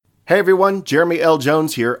Hey everyone, Jeremy L.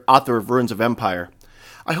 Jones here, author of Ruins of Empire.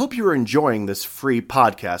 I hope you are enjoying this free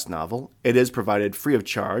podcast novel. It is provided free of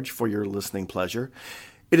charge for your listening pleasure.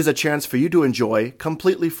 It is a chance for you to enjoy,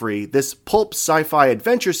 completely free, this pulp sci-fi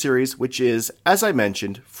adventure series, which is, as I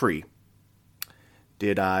mentioned, free.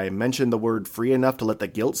 Did I mention the word free enough to let the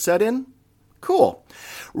guilt set in? Cool.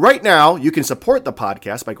 Right now, you can support the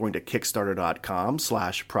podcast by going to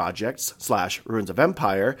kickstarter.com/projects/Ruins of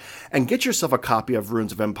Empire and get yourself a copy of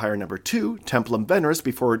Ruins of Empire number 2, Templum Veneris,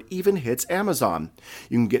 before it even hits Amazon.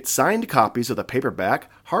 You can get signed copies of the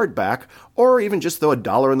paperback, hardback, or even just throw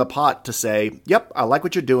 $1 in the pot to say, yep, I like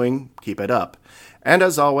what you're doing, keep it up. And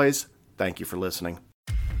as always, thank you for listening.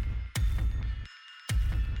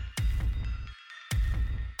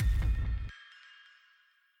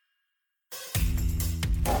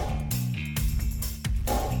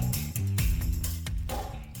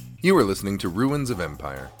 You are listening to Ruins of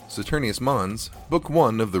Empire, Saturnius Mons, Book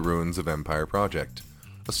 1 of the Ruins of Empire Project,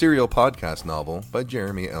 a serial podcast novel by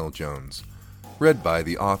Jeremy L. Jones, read by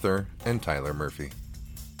the author and Tyler Murphy.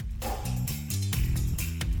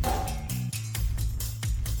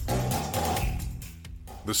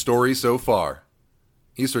 The story so far.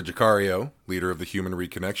 Isra Jacario, leader of the Human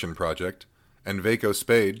Reconnection Project, and Vaco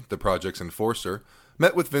Spade, the project's enforcer,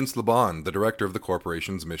 met with Vince LeBon, the director of the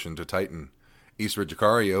corporation's mission to Titan. Isra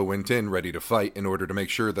Jacario went in ready to fight in order to make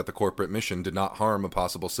sure that the corporate mission did not harm a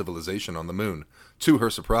possible civilization on the moon. To her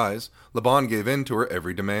surprise, LeBon gave in to her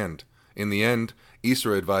every demand. In the end,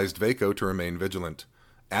 Isra advised Vaco to remain vigilant.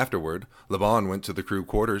 Afterward, LeBon went to the crew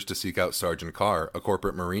quarters to seek out Sergeant Carr, a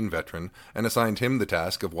corporate Marine veteran, and assigned him the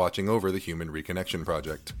task of watching over the Human Reconnection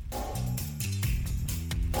Project.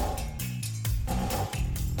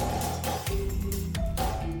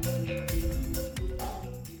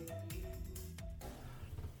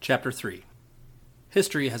 Chapter 3.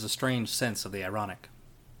 History has a strange sense of the ironic.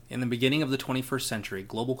 In the beginning of the 21st century,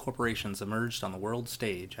 global corporations emerged on the world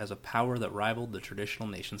stage as a power that rivaled the traditional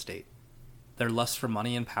nation-state. Their lust for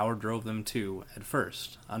money and power drove them to, at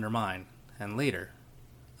first, undermine, and later,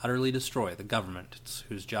 utterly destroy the governments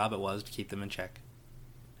whose job it was to keep them in check.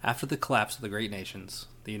 After the collapse of the great nations,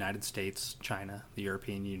 the United States, China, the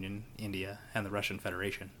European Union, India, and the Russian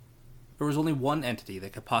Federation, there was only one entity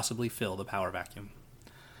that could possibly fill the power vacuum.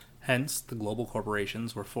 Hence, the global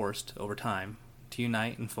corporations were forced, over time, to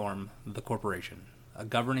unite and form the corporation, a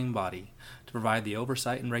governing body to provide the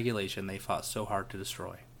oversight and regulation they fought so hard to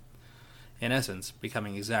destroy. In essence,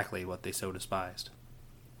 becoming exactly what they so despised.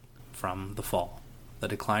 From The Fall, The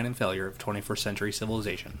Decline and Failure of 21st Century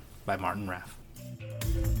Civilization by Martin Raff.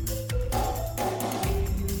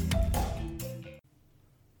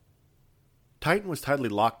 Titan was tightly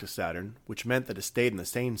locked to Saturn, which meant that it stayed in the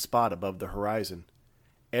same spot above the horizon.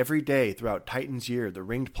 Every day throughout Titan's year, the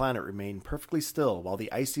ringed planet remained perfectly still while the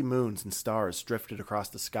icy moons and stars drifted across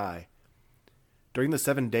the sky. During the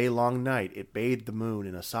 7-day-long night, it bathed the moon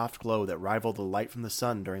in a soft glow that rivaled the light from the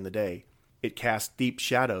sun during the day. It cast deep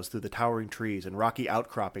shadows through the towering trees and rocky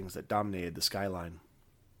outcroppings that dominated the skyline.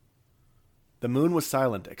 The moon was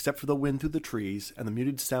silent except for the wind through the trees and the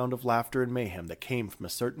muted sound of laughter and mayhem that came from a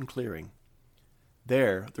certain clearing.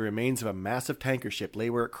 There, the remains of a massive tanker ship lay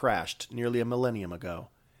where it crashed nearly a millennium ago.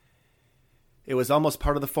 It was almost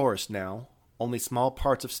part of the forest now. Only small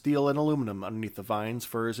parts of steel and aluminum underneath the vines,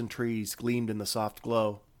 firs, and trees gleamed in the soft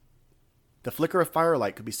glow. The flicker of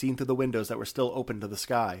firelight could be seen through the windows that were still open to the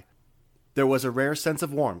sky. There was a rare sense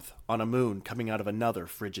of warmth on a moon coming out of another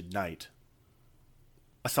frigid night.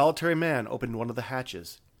 A solitary man opened one of the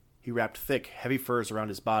hatches. He wrapped thick, heavy furs around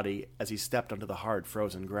his body as he stepped onto the hard,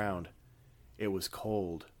 frozen ground. It was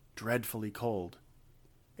cold, dreadfully cold.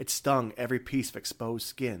 It stung every piece of exposed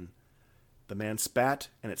skin. The man spat,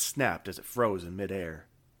 and it snapped as it froze in midair.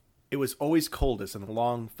 It was always coldest in the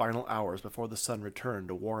long final hours before the sun returned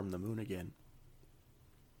to warm the moon again.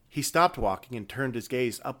 He stopped walking and turned his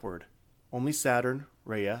gaze upward. Only Saturn,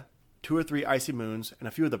 Rhea, 2 or 3 icy moons, and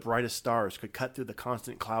a few of the brightest stars could cut through the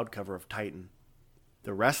constant cloud cover of Titan.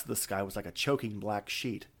 The rest of the sky was like a choking black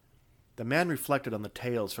sheet. The man reflected on the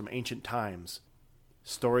tales from ancient times,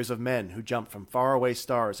 stories of men who jumped from faraway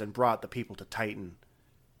stars and brought the people to Titan.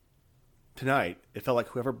 Tonight, it felt like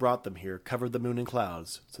whoever brought them here covered the moon in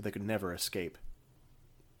clouds so they could never escape.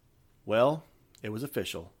 Well, it was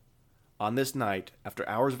official. On this night, after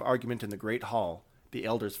hours of argument in the Great Hall, the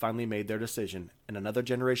elders finally made their decision, and another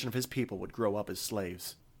generation of his people would grow up as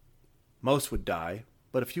slaves. Most would die,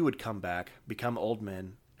 but a few would come back, become old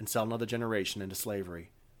men, and sell another generation into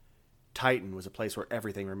slavery. Titan was a place where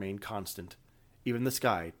everything remained constant, even the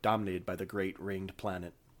sky dominated by the great ringed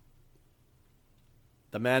planet.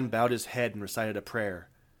 The man bowed his head and recited a prayer.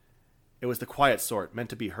 It was the quiet sort, meant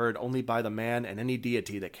to be heard only by the man and any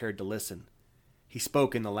deity that cared to listen. He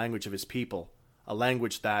spoke in the language of his people, a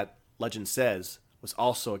language that, legend says, was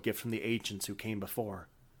also a gift from the ancients who came before.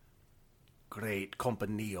 Great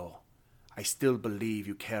Companio, I still believe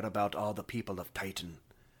you care about all the people of Titan.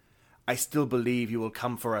 I still believe you will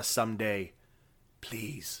come for us someday.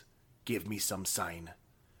 Please, give me some sign.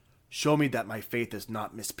 Show me that my faith is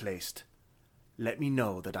not misplaced. Let me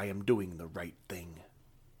know that I am doing the right thing.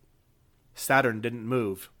 Saturn didn't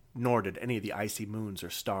move, nor did any of the icy moons or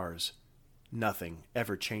stars. Nothing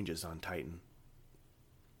ever changes on Titan.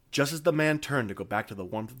 Just as the man turned to go back to the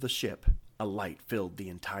warmth of the ship, a light filled the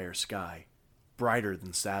entire sky. Brighter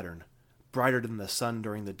than Saturn, brighter than the sun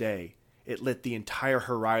during the day, it lit the entire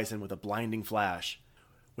horizon with a blinding flash.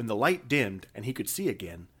 When the light dimmed and he could see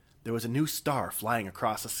again, there was a new star flying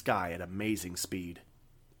across the sky at amazing speed.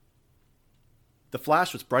 The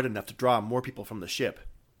flash was bright enough to draw more people from the ship.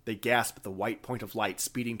 They gasped at the white point of light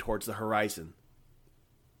speeding towards the horizon.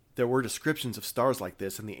 There were descriptions of stars like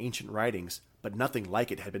this in the ancient writings, but nothing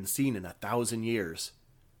like it had been seen in 1,000 years.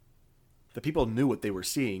 The people knew what they were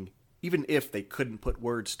seeing, even if they couldn't put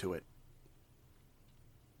words to it.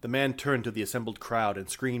 The man turned to the assembled crowd and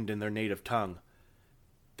screamed in their native tongue,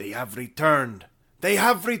 "They have returned! They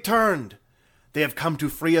have returned! They have come to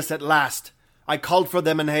free us at last! I called for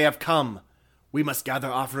them and they have come! We must gather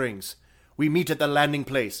offerings. We meet at the landing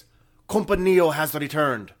place. Companio has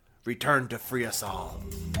returned. Returned to free us all."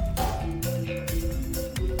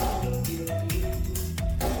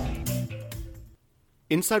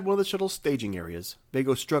 Inside one of the shuttle's staging areas,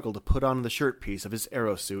 Vago struggled to put on the shirt piece of his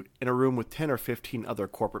aerosuit in a room with 10 or 15 other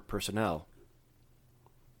corporate personnel.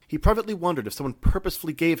 He privately wondered if someone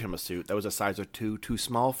purposefully gave him a suit that was a size or two too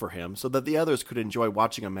small for him so that the others could enjoy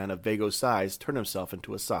watching a man of Vago's size turn himself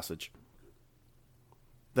into a sausage.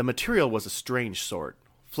 The material was a strange sort,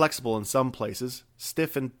 flexible in some places,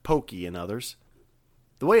 stiff and pokey in others.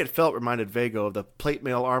 The way it felt reminded Vago of the plate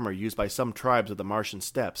mail armor used by some tribes of the Martian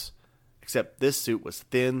steppes, except this suit was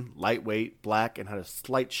thin, lightweight, black, and had a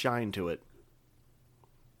slight shine to it.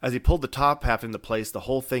 As he pulled the top half into place, the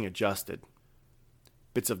whole thing adjusted.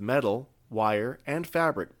 Bits of metal, wire, and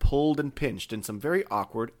fabric pulled and pinched in some very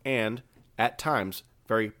awkward and, at times,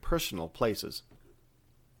 very personal places.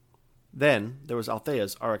 Then there was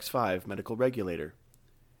Althea's RX-5 medical regulator.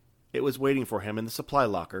 It was waiting for him in the supply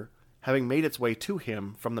locker, having made its way to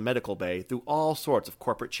him from the medical bay through all sorts of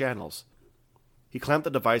corporate channels. He clamped the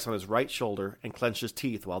device on his right shoulder and clenched his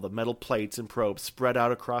teeth while the metal plates and probes spread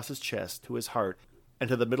out across his chest to his heart and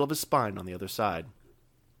to the middle of his spine on the other side.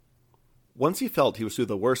 Once he felt he was through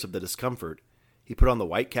the worst of the discomfort, he put on the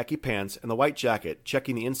white khaki pants and the white jacket,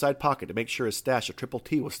 checking the inside pocket to make sure his stash of Triple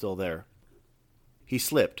T was still there. He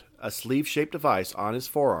slipped a sleeve-shaped device on his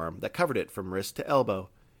forearm that covered it from wrist to elbow.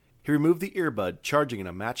 He removed the earbud charging in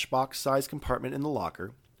a matchbox-sized compartment in the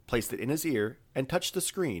locker, placed it in his ear, and touched the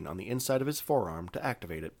screen on the inside of his forearm to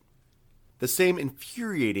activate it. The same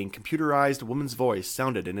infuriating computerized woman's voice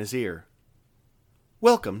sounded in his ear.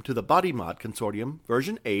 "Welcome to the Body Mod Consortium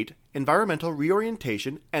version 8 Environmental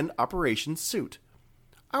Reorientation and Operations Suit.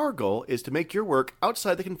 Our goal is to make your work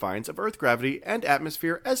outside the confines of Earth gravity and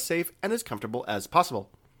atmosphere as safe and as comfortable as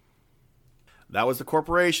possible." That was the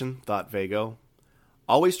corporation, thought Vago.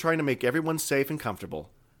 Always trying to make everyone safe and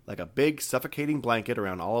comfortable, like a big, suffocating blanket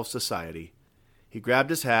around all of society. He grabbed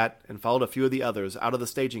his hat and followed a few of the others out of the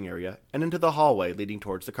staging area and into the hallway leading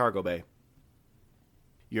towards the cargo bay.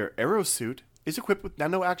 Your aerosuit is equipped with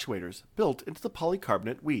nano actuators built into the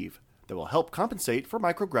polycarbonate weave that will help compensate for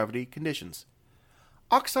microgravity conditions.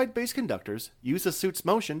 Oxide-based conductors use the suit's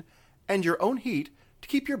motion and your own heat to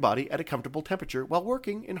keep your body at a comfortable temperature while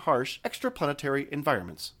working in harsh, extraplanetary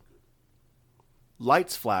environments.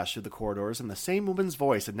 Lights flashed through the corridors, and the same woman's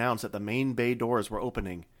voice announced that the main bay doors were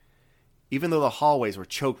opening. Even though the hallways were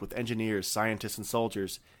choked with engineers, scientists, and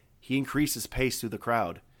soldiers, he increased his pace through the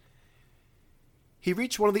crowd. He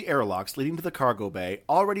reached one of the airlocks leading to the cargo bay,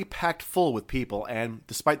 already packed full with people, and,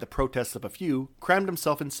 despite the protests of a few, crammed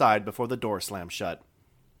himself inside before the door slammed shut.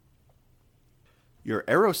 Your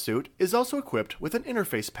aerosuit is also equipped with an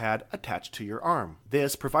interface pad attached to your arm.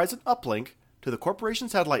 This provides an uplink to the corporation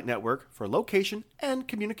satellite network for location and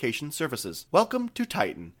communication services. Welcome to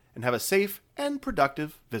Titan, and have a safe and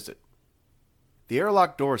productive visit. The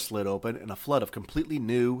airlock door slid open, and a flood of completely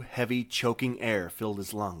new, heavy, choking air filled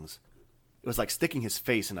his lungs. It was like sticking his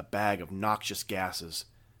face in a bag of noxious gases.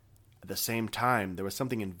 At the same time, there was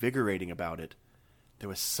something invigorating about it. There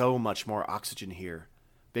was so much more oxygen here.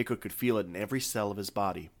 Vaco could feel it in every cell of his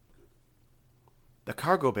body. The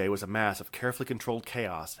cargo bay was a mass of carefully controlled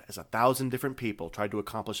chaos as 1,000 different people tried to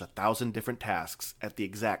accomplish 1,000 different tasks at the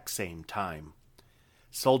exact same time.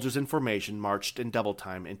 Soldiers in formation marched in double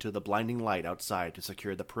time into the blinding light outside to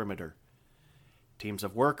secure the perimeter. Teams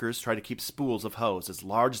of workers tried to keep spools of hose as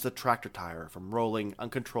large as a tractor tire from rolling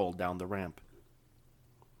uncontrolled down the ramp.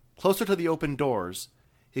 Closer to the open doors,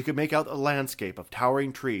 he could make out a landscape of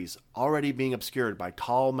towering trees already being obscured by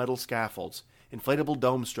tall metal scaffolds, inflatable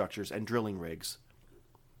dome structures, and drilling rigs.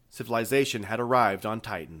 Civilization had arrived on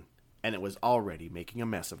Titan, and it was already making a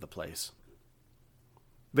mess of the place.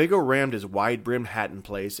 Vago rammed his wide-brimmed hat in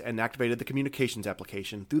place and activated the communications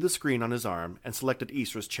application through the screen on his arm and selected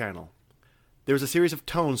Isra's channel. There was a series of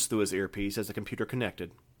tones through his earpiece as the computer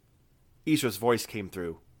connected. Isra's voice came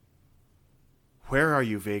through. "Where are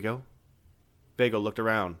you, Vago?" Vago looked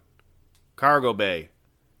around. "Cargo bay.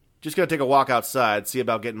 Just gonna take a walk outside, see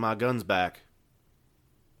about getting my guns back."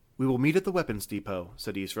 "We will meet at the weapons depot,"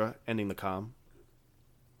 said Isra, ending the comm.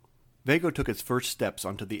 Vago took his first steps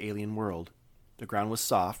onto the alien world. The ground was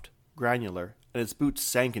soft, granular, and his boots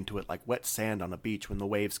sank into it like wet sand on a beach when the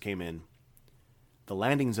waves came in. The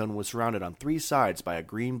landing zone was surrounded on 3 sides by a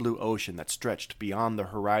green-blue ocean that stretched beyond the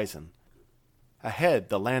horizon. Ahead,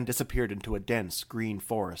 the land disappeared into a dense green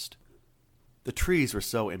forest. The trees were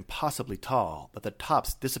so impossibly tall that the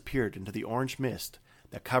tops disappeared into the orange mist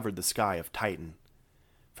that covered the sky of Titan.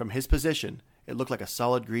 From his position, it looked like a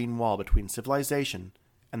solid green wall between civilization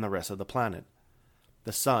and the rest of the planet.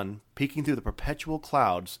 The sun, peeking through the perpetual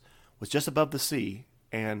clouds, was just above the sea,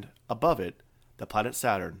 and, above it, the planet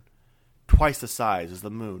Saturn, twice the size as the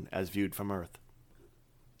moon as viewed from Earth.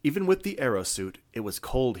 Even with the aerosuit, it was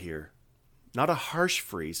cold here. Not a harsh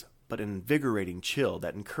freeze, but an invigorating chill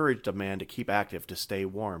that encouraged a man to keep active to stay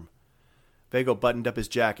warm. Vago buttoned up his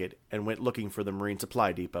jacket and went looking for the Marine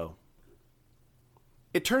Supply Depot.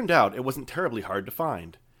 It turned out it wasn't terribly hard to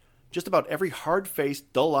find. Just about every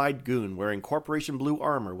hard-faced, dull-eyed goon wearing Corporation Blue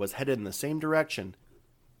armor was headed in the same direction,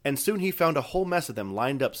 and soon he found a whole mess of them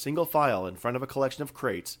lined up single file in front of a collection of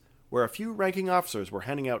crates where a few ranking officers were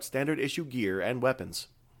handing out standard-issue gear and weapons.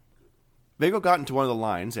 Vago got into one of the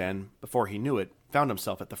lines and, before he knew it, found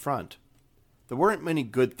himself at the front. There weren't many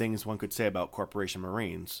good things one could say about Corporation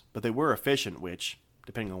Marines, but they were efficient, which,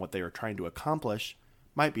 depending on what they were trying to accomplish,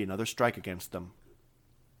 might be another strike against them.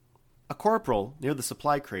 A corporal near the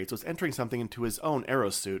supply crates was entering something into his own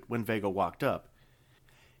aerosuit when Vago walked up.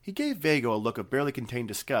 He gave Vago a look of barely contained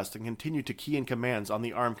disgust and continued to key in commands on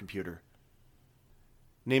the ARM computer.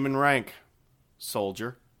 "Name and rank."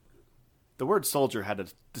 "Soldier." The word soldier had a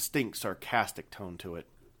distinct sarcastic tone to it.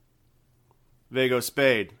 "Vago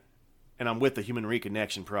Spade, and I'm with the Human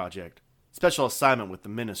Reconnection Project. Special assignment with the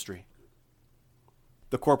Ministry."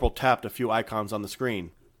 The corporal tapped a few icons on the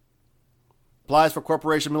screen. "Applies for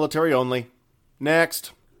corporation military only.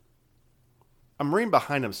 Next." A Marine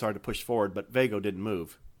behind him started to push forward, but Vago didn't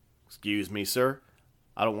move. "Excuse me, sir.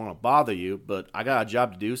 I don't want to bother you, but I got a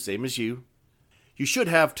job to do, same as you. You should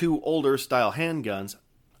have 2 older-style handguns."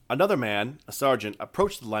 Another man, a sergeant,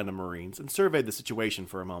 approached the line of Marines and surveyed the situation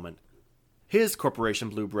for a moment. His Corporation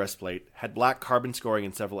Blue breastplate had black carbon scoring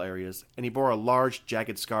in several areas, and he bore a large,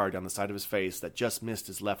 jagged scar down the side of his face that just missed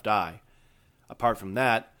his left eye. Apart from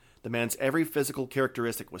that, the man's every physical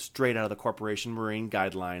characteristic was straight out of the Corporation Marine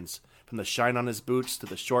guidelines, from the shine on his boots to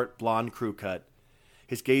the short, blonde crew cut.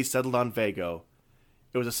 His gaze settled on Vago.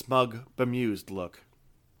 It was a smug, bemused look.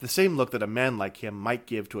 The same look that a man like him might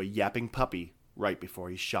give to a yapping puppy right before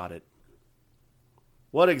he shot it.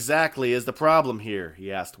 "What exactly is the problem here?"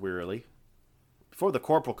 he asked wearily. Before the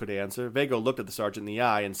corporal could answer, Vago looked at the sergeant in the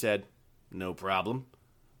eye and said, "No problem. I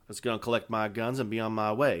was going to collect my guns and be on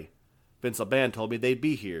my way. Vince LeBan told me they'd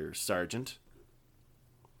be here, Sergeant."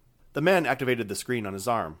 The man activated the screen on his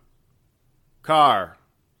arm. "Carr.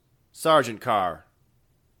 Sergeant Carr.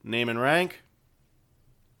 Name and rank?"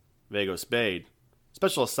 "Vago Spade.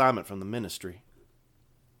 Special assignment from the Ministry."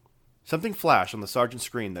 Something flashed on the sergeant's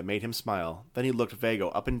screen that made him smile, then he looked Vago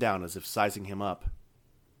up and down as if sizing him up.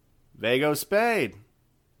 "Vago Spade.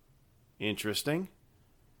 Interesting.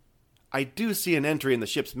 I do see an entry in the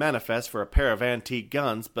ship's manifest for a pair of antique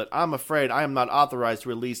guns, but I'm afraid I am not authorized to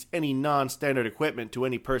release any non-standard equipment to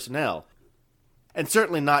any personnel, and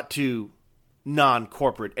certainly not to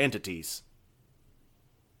non-corporate entities."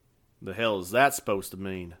 "The hell is that supposed to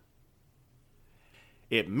mean?"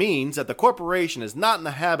 "It means that the corporation is not in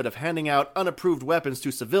the habit of handing out unapproved weapons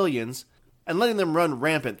to civilians and letting them run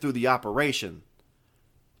rampant through the operation."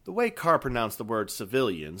 The way Carr pronounced the word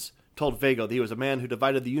civilians told Vago that he was a man who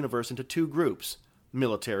divided the universe into 2 groups,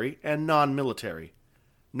 military and non-military.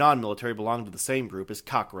 Non-military belonged to the same group as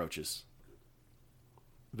cockroaches.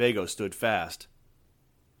 Vago stood fast.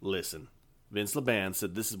 Listen, Vince Laban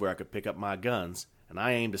said this is where I could pick up my guns, and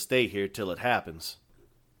I aim to stay here till it happens.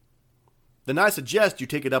 Then I suggest you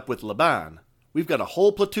take it up with Laban. We've got a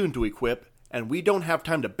whole platoon to equip, and we don't have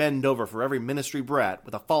time to bend over for every ministry brat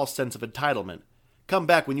with a false sense of entitlement. Come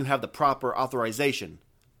back when you have the proper authorization.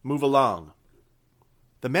 Move along.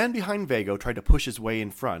 The man behind Vago tried to push his way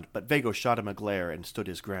in front, but Vago shot him a glare and stood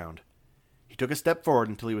his ground. He took a step forward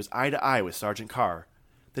until he was eye to eye with Sergeant Carr.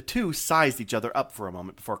 The two sized each other up for a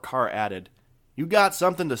moment before Carr added, "You got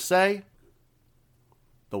something to say?"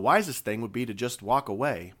 The wisest thing would be to just walk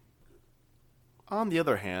away. On the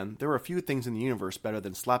other hand, there were few things in the universe better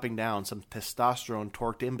than slapping down some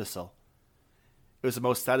testosterone-torqued imbecile. It was the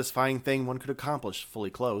most satisfying thing one could accomplish,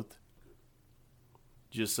 fully clothed.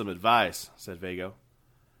 "Just some advice," said Vago.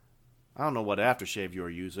 "I don't know what aftershave you're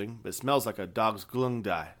using, but it smells like a dog's glung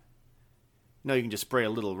dye. You know you can just spray a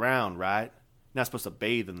little round, right? You're not supposed to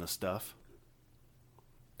bathe in the stuff."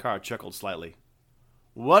 Carr chuckled slightly.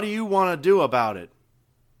 "What do you want to do about it?"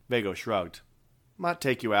 Vago shrugged. "Might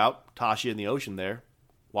take you out, toss you in the ocean there.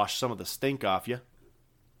 Wash some of the stink off you."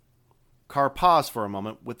 Carr paused for a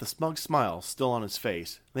moment with the smug smile still on his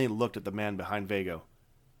face, then he looked at the man behind Vago.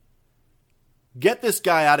 "Get this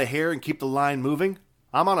guy out of here and keep the line moving.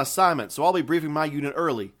 I'm on assignment, so I'll be briefing my unit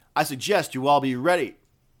early. I suggest you all be ready."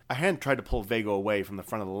 A hand tried to pull Vago away from the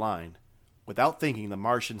front of the line. Without thinking, the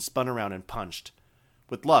Martian spun around and punched.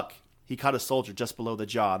 With luck, he caught a soldier just below the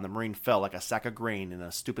jaw, and the Marine fell like a sack of grain in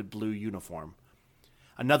a stupid blue uniform.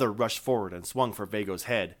 Another rushed forward and swung for Vago's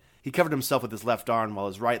head. He covered himself with his left arm while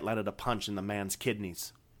his right landed a punch in the man's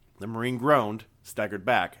kidneys. The Marine groaned, staggered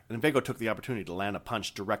back, and Vago took the opportunity to land a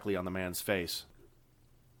punch directly on the man's face.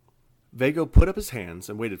 Vago put up his hands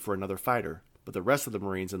and waited for another fighter, but the rest of the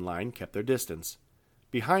Marines in line kept their distance.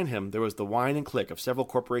 Behind him there was the whine and click of several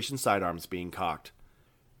corporation sidearms being cocked.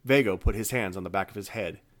 Vago put his hands on the back of his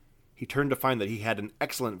head. He turned to find that he had an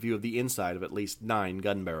excellent view of the inside of at least 9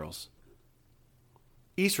 gun barrels.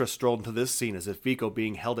 Isra strolled into this scene as if Vico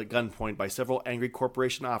being held at gunpoint by several angry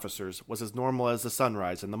corporation officers was as normal as the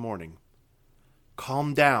sunrise in the morning.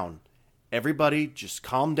 "Calm down. Everybody, just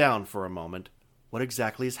calm down for a moment. What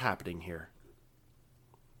exactly is happening here?"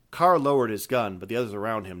 Carr lowered his gun, but the others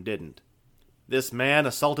around him didn't. "This man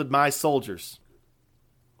assaulted my soldiers."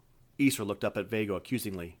 Isra looked up at Vago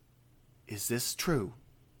accusingly. "Is this true?"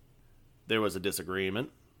 "There was a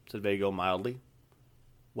disagreement," said Vago mildly.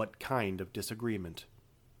 "What kind of disagreement?"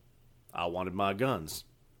 "I wanted my guns.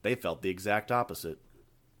 They felt the exact opposite."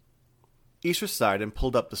 Isra sighed and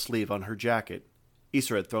pulled up the sleeve on her jacket.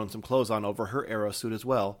 Isra had thrown some clothes on over her aero suit as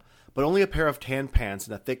well, but only a pair of tan pants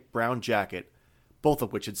and a thick brown jacket, both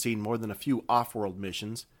of which had seen more than a few off-world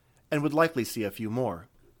missions, and would likely see a few more.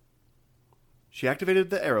 She activated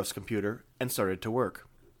the Aeros computer and started to work.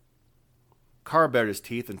 Carr bared his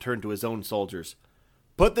teeth and turned to his own soldiers.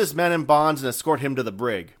 "Put this man in bonds and escort him to the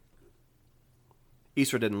brig."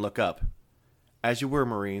 Isra didn't look up. "As you were,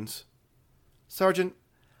 Marines." "Sergeant,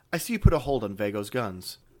 I see you put a hold on Vago's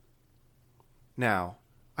guns." "Now,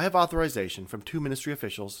 I have authorization from 2 ministry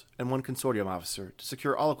officials and 1 consortium officer to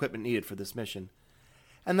secure all equipment needed for this mission,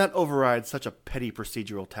 and that overrides such a petty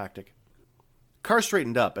procedural tactic." Carr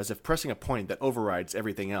straightened up as if pressing a point that overrides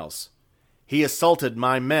everything else. "He assaulted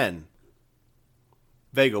my men."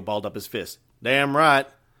 Vago balled up his fist. "Damn right.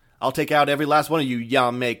 I'll take out every last one of you,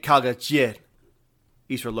 Yame Kagachit."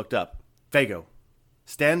 Isra looked up. "Vago,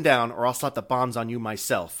 stand down or I'll slap the bombs on you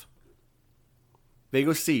myself."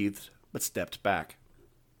 Vago seethed, but stepped back.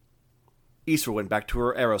 Isra went back to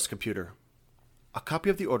her Aeros computer. "A copy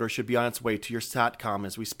of the order should be on its way to your SATCOM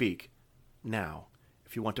as we speak. Now,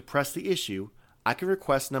 if you want to press the issue, I can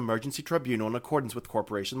request an emergency tribunal in accordance with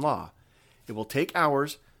corporation law. It will take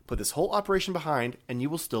hours, put this whole operation behind, and you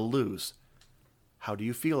will still lose. How do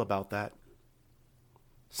you feel about that?"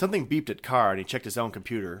 Something beeped at Carr and he checked his own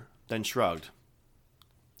computer, then shrugged.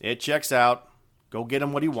 "It checks out. Go get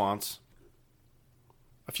him what he wants."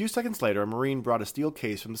 A few seconds later, a Marine brought a steel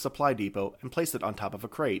case from the supply depot and placed it on top of a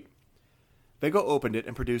crate. Vago opened it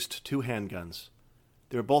and produced 2 handguns.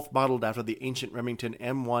 They were both modeled after the ancient Remington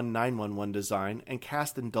M1911 design and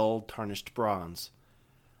cast in dull, tarnished bronze.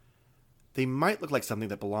 They might look like something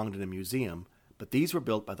that belonged in a museum, but these were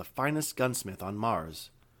built by the finest gunsmith on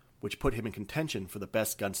Mars, which put him in contention for the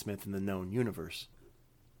best gunsmith in the known universe.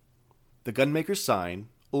 The gunmaker's sign,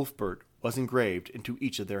 Ulfbert, was engraved into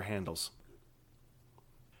each of their handles.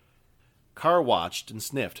 Carr watched and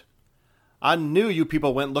sniffed. "I knew you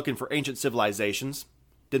people went looking for ancient civilizations.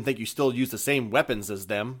 Didn't think you still used the same weapons as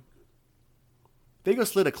them." Vago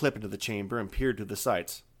slid a clip into the chamber and peered through the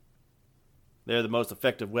sights. They're the most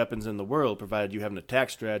effective weapons in the world, provided you have an attack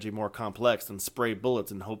strategy more complex than spray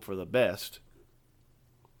bullets and hope for the best.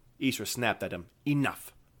 Isra snapped at him.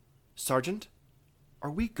 Enough. Sergeant,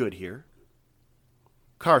 are we good here?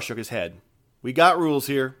 Carr shook his head. We got rules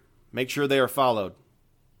here. Make sure they are followed.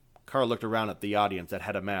 Carr looked around at the audience that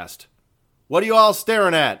had amassed. What are you all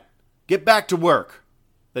staring at? Get back to work.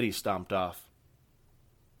 Then he stomped off.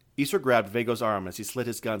 Isra grabbed Vago's arm as he slid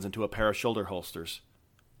his guns into a pair of shoulder holsters.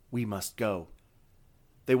 We must go.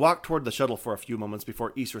 They walked toward the shuttle for a few moments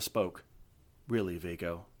before Isra spoke. Really,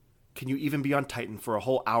 Vago? Can you even be on Titan for a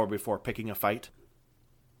whole hour before picking a fight?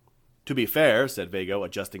 To be fair, said Vago,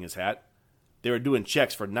 adjusting his hat, they were doing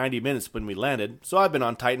checks for 90 minutes when we landed, so I've been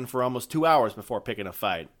on Titan for almost 2 hours before picking a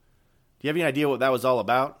fight. Do you have any idea what that was all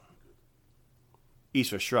about?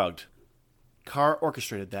 Isra shrugged. Carr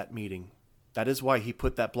orchestrated that meeting. That is why he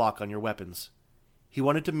put that block on your weapons. He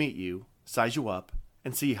wanted to meet you, size you up,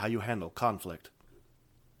 and see how you handle conflict.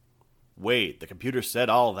 Wait, the computer said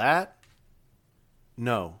all that?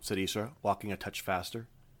 No, said Isra, walking a touch faster.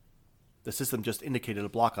 The system just indicated a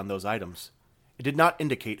block on those items. It did not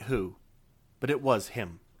indicate who, but it was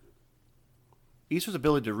him. Isra's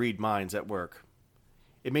ability to read minds at work.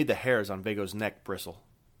 It made the hairs on Vago's neck bristle.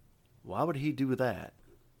 Why would he do that?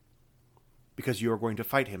 Because you are going to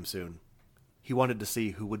fight him soon. He wanted to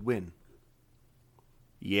see who would win.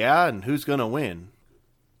 Yeah, and who's going to win?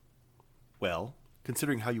 Well,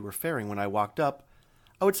 considering how you were faring when I walked up,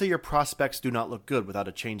 I would say your prospects do not look good without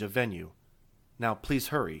a change of venue. Now, please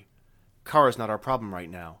hurry. Carr is not our problem right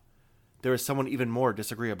now. There is someone even more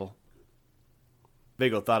disagreeable.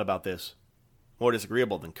 Vago thought about this. More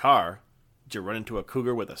disagreeable than Carr? Did you run into a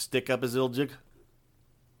cougar with a stick up his iljig?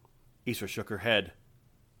 Isra shook her head.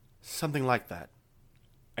 Something like that.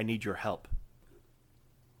 I need your help.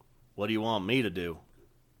 What do you want me to do?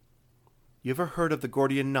 You ever heard of the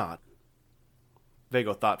Gordian knot?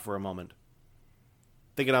 Vago thought for a moment.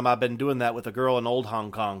 Thinking I might have been doing that with a girl in old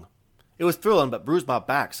Hong Kong. It was thrilling, but bruised my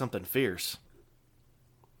back something fierce.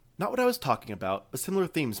 Not what I was talking about, but similar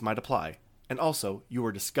themes might apply. And also, you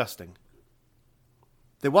were disgusting.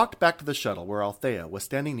 They walked back to the shuttle where Althea was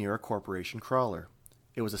standing near a corporation crawler.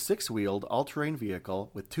 It was a 6-wheeled, all-terrain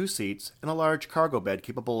vehicle with 2 seats and a large cargo bed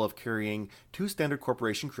capable of carrying 2 standard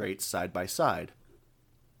corporation crates side by side.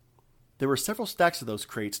 There were several stacks of those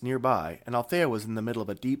crates nearby, and Althea was in the middle of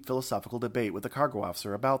a deep philosophical debate with the cargo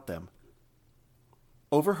officer about them.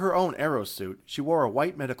 Over her own aerosuit, she wore a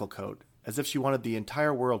white medical coat, as if she wanted the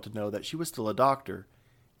entire world to know that she was still a doctor,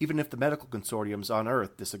 even if the medical consortiums on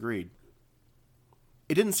Earth disagreed.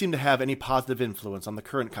 It didn't seem to have any positive influence on the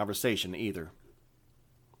current conversation either.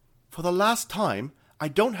 For the last time, I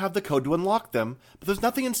don't have the code to unlock them, but there's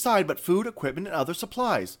nothing inside but food, equipment, and other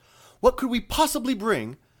supplies. What could we possibly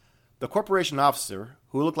bring? The corporation officer,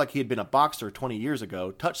 who looked like he had been a boxer 20 years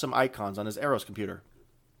ago, touched some icons on his Aeros computer.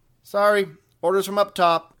 Sorry, orders from up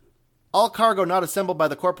top. All cargo not assembled by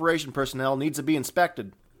the corporation personnel needs to be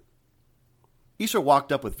inspected. Isra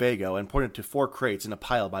walked up with Vago and pointed to 4 crates in a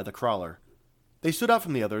pile by the crawler. They stood out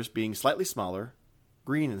from the others, being slightly smaller,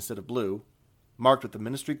 green instead of blue, marked with the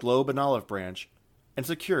ministry globe and olive branch, and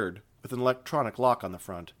secured with an electronic lock on the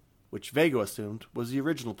front, which Vago assumed was the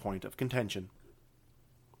original point of contention.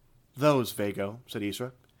 Those, Vago, said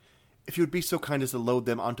Isra, if you would be so kind as to load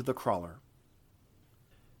them onto the crawler.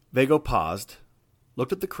 Vago paused,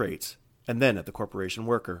 looked at the crates, and then at the corporation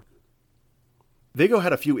worker. Vago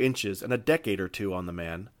had a few inches and a decade or two on the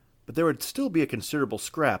man, but there would still be a considerable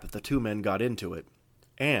scrap if the 2 men got into it,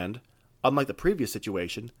 and, unlike the previous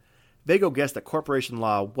situation, Vago guessed that corporation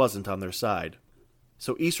law wasn't on their side,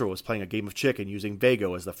 so Isra was playing a game of chicken using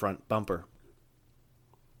Vago as the front bumper.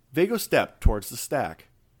 Vago stepped towards the stack.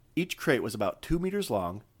 Each crate was about 2 meters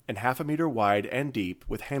long and half a meter wide and deep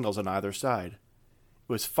with handles on either side.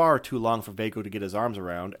 It was far too long for Vago to get his arms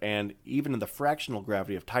around and, even in the fractional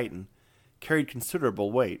gravity of Titan, carried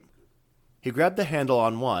considerable weight. He grabbed the handle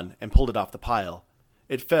on one and pulled it off the pile.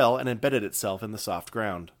 It fell and embedded itself in the soft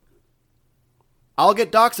ground. I'll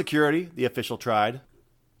get dock security, the official tried.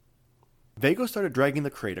 Vago started dragging the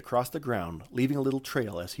crate across the ground, leaving a little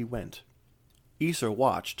trail as he went. Isra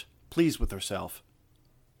watched, pleased with herself.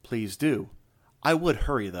 Please do. I would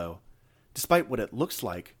hurry, though. Despite what it looks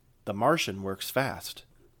like, the Martian works fast.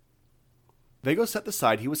 Vago set the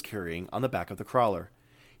side he was carrying on the back of the crawler.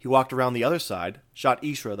 He walked around the other side, shot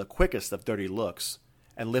Isra the quickest of dirty looks,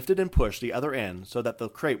 and lifted and pushed the other end so that the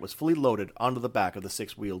crate was fully loaded onto the back of the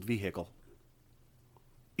 6-wheeled vehicle.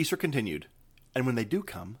 Isra continued, and when they do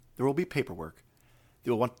come, there will be paperwork. They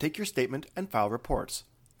will want to take your statement and file reports.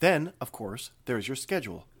 Then, of course, there is your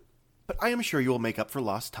schedule. But I am sure you will make up for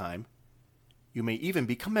lost time. You may even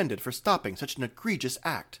be commended for stopping such an egregious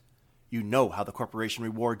act. You know how the corporation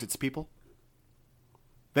rewards its people."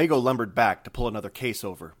 Vago lumbered back to pull another case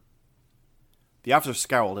over. The officer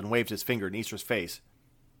scowled and waved his finger in Easter's face.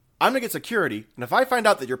 "I'm going to get security, and if I find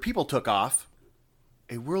out that your people took off—"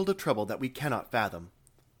 "A world of trouble that we cannot fathom.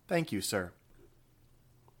 Thank you, sir."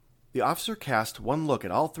 The officer cast one look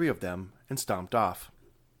at all three of them and stomped off.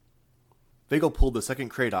 Vago pulled the second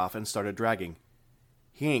crate off and started dragging.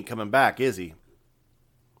 "He ain't coming back, is he?"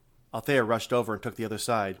 Althea rushed over and took the other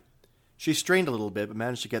side. She strained a little bit but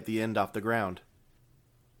managed to get the end off the ground.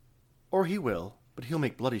 "Or he will, but he'll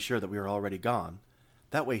make bloody sure that we are already gone.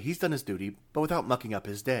 That way he's done his duty, but without mucking up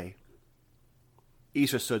his day."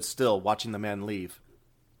 Issa stood still, watching the man leave.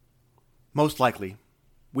 "Most likely,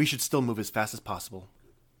 we should still move as fast as possible.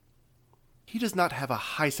 He does not have a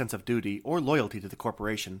high sense of duty or loyalty to the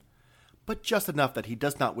corporation, but just enough that he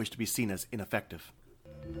does not wish to be seen as ineffective."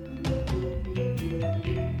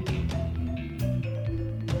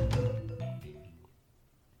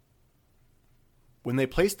 When they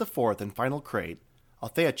placed the fourth and final crate,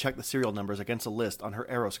 Althea checked the serial numbers against a list on her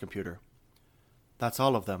Eros computer. "That's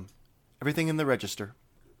all of them. Everything in the register."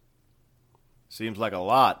 "Seems like a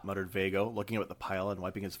lot," muttered Vago, looking up at the pile and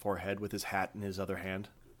wiping his forehead with his hat in his other hand.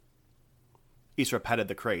 Isra patted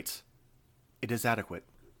the crates. "It is adequate."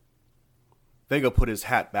 Vago put his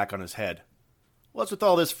hat back on his head. "What's with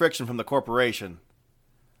all this friction from the corporation?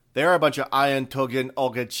 They are a bunch of Iron Togin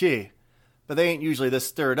Olgachi, but they ain't usually this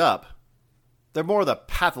stirred up. They're more the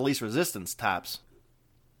path of least resistance types."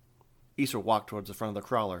 Isra walked towards the front of the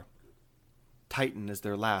crawler. "Titan is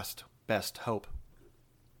their last, best hope."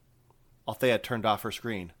 Althea turned off her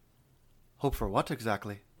screen. "Hope for what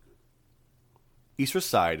exactly?" Isra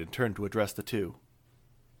sighed and turned to address the two.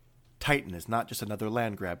 Titan is not just another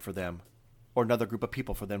land grab for them, or another group of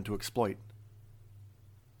people for them to exploit.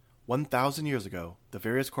 1,000 years ago, the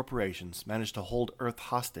various corporations managed to hold Earth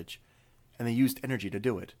hostage, and they used energy to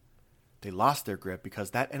do it. They lost their grip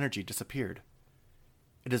because that energy disappeared.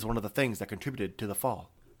 It is one of the things that contributed to the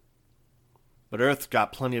fall. "But Earth's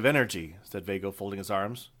got plenty of energy," said Vago, folding his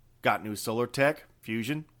arms. "Got new solar tech,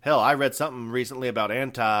 fusion. Hell, I read something recently about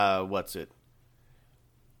what's-it?"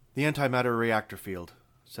 "The antimatter reactor field,"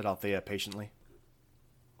 said Althea patiently.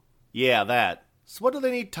 "Yeah, that. So what do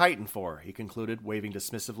they need Titan for?" he concluded, waving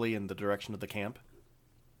dismissively in the direction of the camp.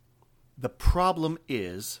 "The problem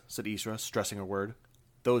is," said Isra, stressing a word,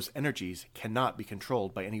 "those energies cannot be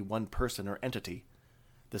controlled by any one person or entity.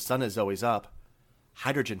 The sun is always up.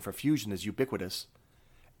 Hydrogen for fusion is ubiquitous.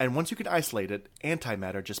 And once you can isolate it,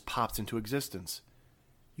 antimatter just pops into existence.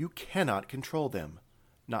 You cannot control them.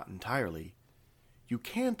 Not entirely. You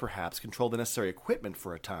can perhaps control the necessary equipment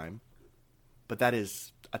for a time, but that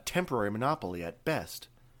is a temporary monopoly at best.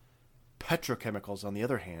 Petrochemicals, on the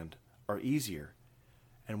other hand, are easier,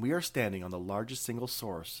 and we are standing on the largest single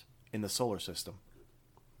source in the solar system."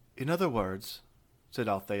 "In other words," said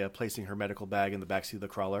Althea, placing her medical bag in the backseat of the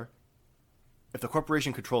crawler, "if the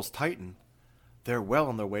corporation controls Titan, they're well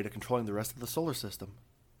on their way to controlling the rest of the solar system."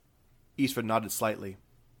 Isra nodded slightly.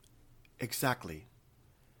 "Exactly.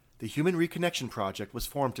 The Human Reconnection Project was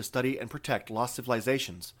formed to study and protect lost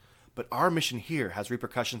civilizations, but our mission here has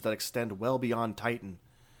repercussions that extend well beyond Titan.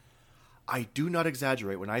 I do not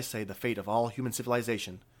exaggerate when I say the fate of all human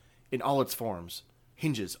civilization, in all its forms,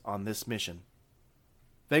 hinges on this mission."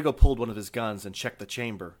 Vago pulled one of his guns and checked the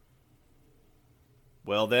chamber.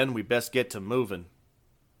 "Well then, we best get to moving."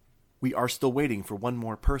 "We are still waiting for one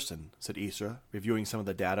more person," said Isra, reviewing some of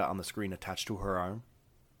the data on the screen attached to her arm.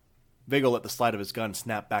 Vago let the slide of his gun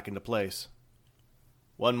snap back into place.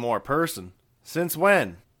 "One more person? Since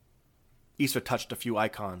when?" Isra touched a few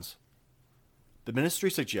icons. "The ministry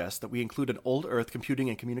suggests that we include an old Earth computing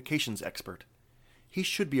and communications expert. He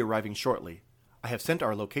should be arriving shortly. I have sent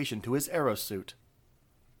our location to his Eros suit."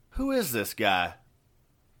 "Who is this guy?"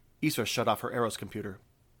 Isra shut off her Eros computer.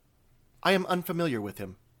 "I am unfamiliar with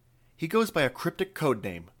him. He goes by a cryptic code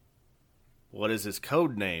name." "What is his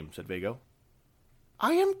code name?" said Vago.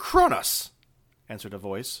 "I am Kronos," answered a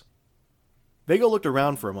voice. Vago looked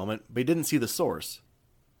around for a moment, but he didn't see the source.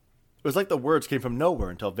 It was like the words came from nowhere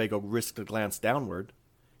until Vago risked a glance downward.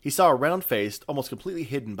 He saw a round-faced, almost completely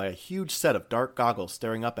hidden by a huge set of dark goggles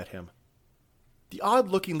staring up at him. The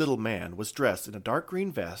odd-looking little man was dressed in a dark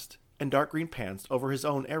green vest and dark green pants over his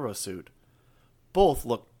own aero suit. Both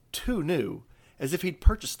looked too new, as if he'd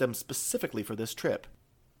purchased them specifically for this trip.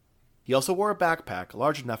 He also wore a backpack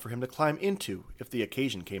large enough for him to climb into if the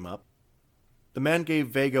occasion came up. The man gave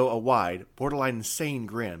Vago a wide, borderline insane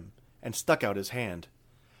grin and stuck out his hand.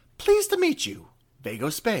 "Pleased to meet you, Vago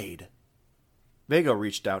Spade." Vago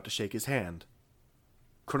reached out to shake his hand.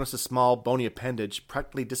 Kronos' small, bony appendage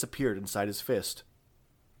practically disappeared inside his fist.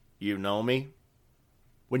 You know me?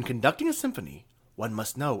 When conducting a symphony, one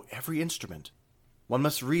must know every instrument. One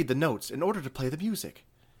must read the notes in order to play the music.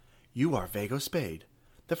 You are Vago Spade,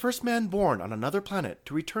 the first man born on another planet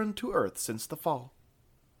to return to Earth since the fall.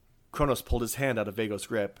 Kronos pulled his hand out of Vago's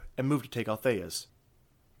grip and moved to take Althea's.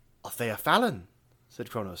 Althea Fallon, said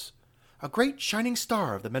Kronos, a great shining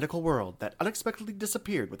star of the medical world that unexpectedly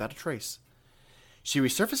disappeared without a trace. She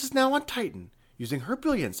resurfaces now on Titan, using her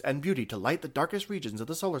brilliance and beauty to light the darkest regions of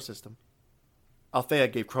the solar system. Althea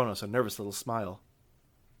gave Kronos a nervous little smile.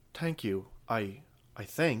 Thank you, I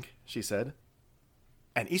think, she said.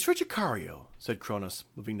 And Isra Jacario, said Kronos,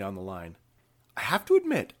 moving down the line. I have to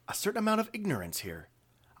admit a certain amount of ignorance here.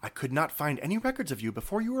 I could not find any records of you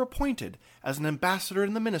before you were appointed as an ambassador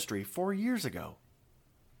in the ministry 4 years ago.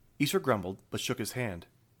 Isra grumbled, but shook his hand.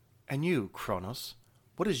 And you, Kronos,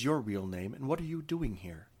 what is your real name, and what are you doing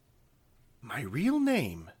here? My real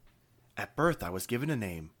name? At birth I was given a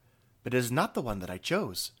name, but it is not the one that I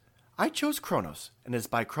chose. I chose Kronos, and it is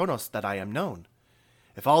by Kronos that I am known.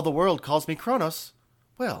 If all the world calls me Kronos,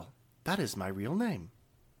 well, that is my real name.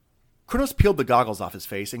 Kronos peeled the goggles off his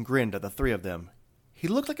face and grinned at the three of them. He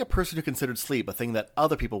looked like a person who considered sleep a thing that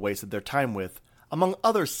other people wasted their time with, among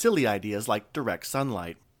other silly ideas like direct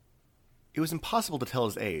sunlight. It was impossible to tell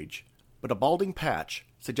his age, but a balding patch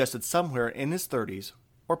suggested somewhere in his 30s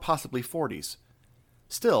or possibly 40s.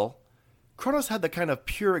 Still, Kronos had the kind of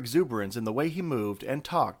pure exuberance in the way he moved and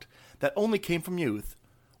talked that only came from youth,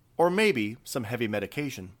 or maybe some heavy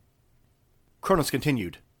medication. Kronos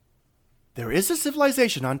continued. There is a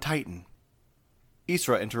civilization on Titan.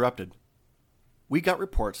 Isra interrupted. We got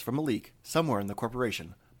reports from a leak somewhere in the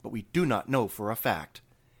corporation, but we do not know for a fact.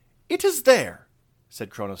 It is there, said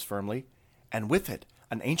Kronos firmly, and with it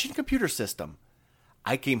an ancient computer system.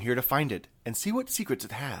 I came here to find it and see what secrets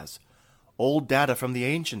it has. Old data from the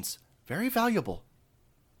ancients, very valuable.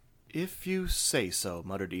 If you say so,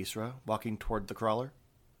 muttered Isra, walking toward the crawler.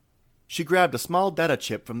 She grabbed a small data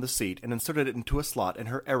chip from the seat and inserted it into a slot in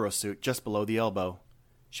her aerosuit just below the elbow.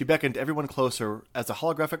 She beckoned everyone closer as a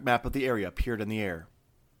holographic map of the area appeared in the air.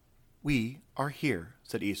 We are here,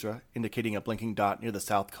 said Isra, indicating a blinking dot near the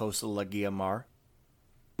south coast of Lagia Mar.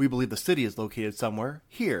 We believe the city is located somewhere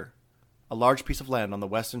here. A large piece of land on the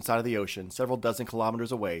western side of the ocean, several dozen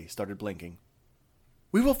kilometers away, started blinking.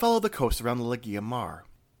 We will follow the coast around the Lagia Mar.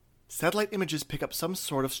 Satellite images pick up some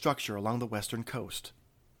sort of structure along the western coast.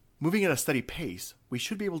 Moving at a steady pace, we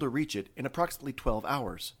should be able to reach it in approximately 12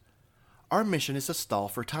 hours. Our mission is to stall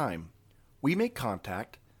for time. We make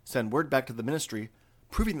contact, send word back to the ministry,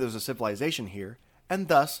 proving there's a civilization here, and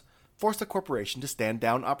thus force the corporation to stand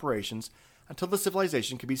down operations until the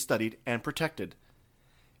civilization can be studied and protected.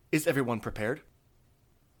 Is everyone prepared?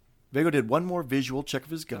 Vago did one more visual check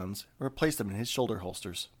of his guns and replaced them in his shoulder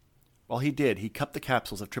holsters. While he did, he cupped the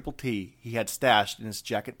capsules of Triple T he had stashed in his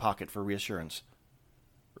jacket pocket for reassurance.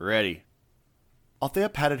 Ready. Althea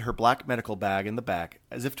patted her black medical bag in the back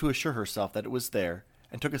as if to assure herself that it was there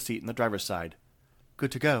and took a seat in the driver's side.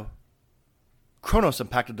 Good to go. Kronos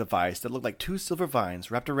unpacked a device that looked like 2 silver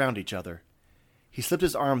vines wrapped around each other. He slipped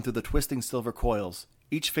his arm through the twisting silver coils.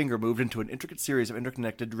 Each finger moved into an intricate series of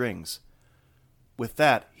interconnected rings. With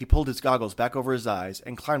that, he pulled his goggles back over his eyes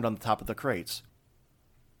and climbed on the top of the crates.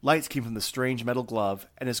 Lights came from the strange metal glove,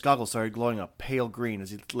 and his goggles started glowing a pale green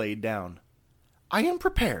as he laid down. I am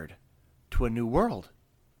prepared. To a new world.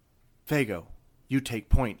 Vago, you take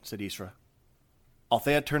point, said Isra.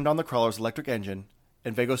 Althea turned on the crawler's electric engine,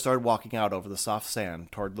 and Vago started walking out over the soft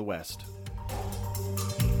sand toward the west.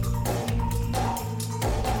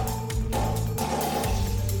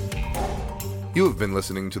 You have been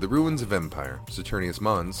listening to The Ruins of Empire, Saturnius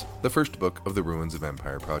Mons, the first book of the Ruins of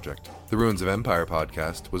Empire project. The Ruins of Empire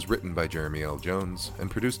podcast was written by Jeremy L. Jones and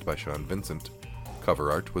produced by Sean Vincent. Cover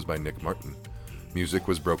art was by Nick Martin. Music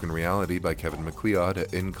was Broken Reality by Kevin MacLeod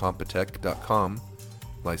at incompetech.com,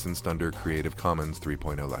 licensed under Creative Commons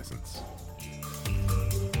 3.0 license.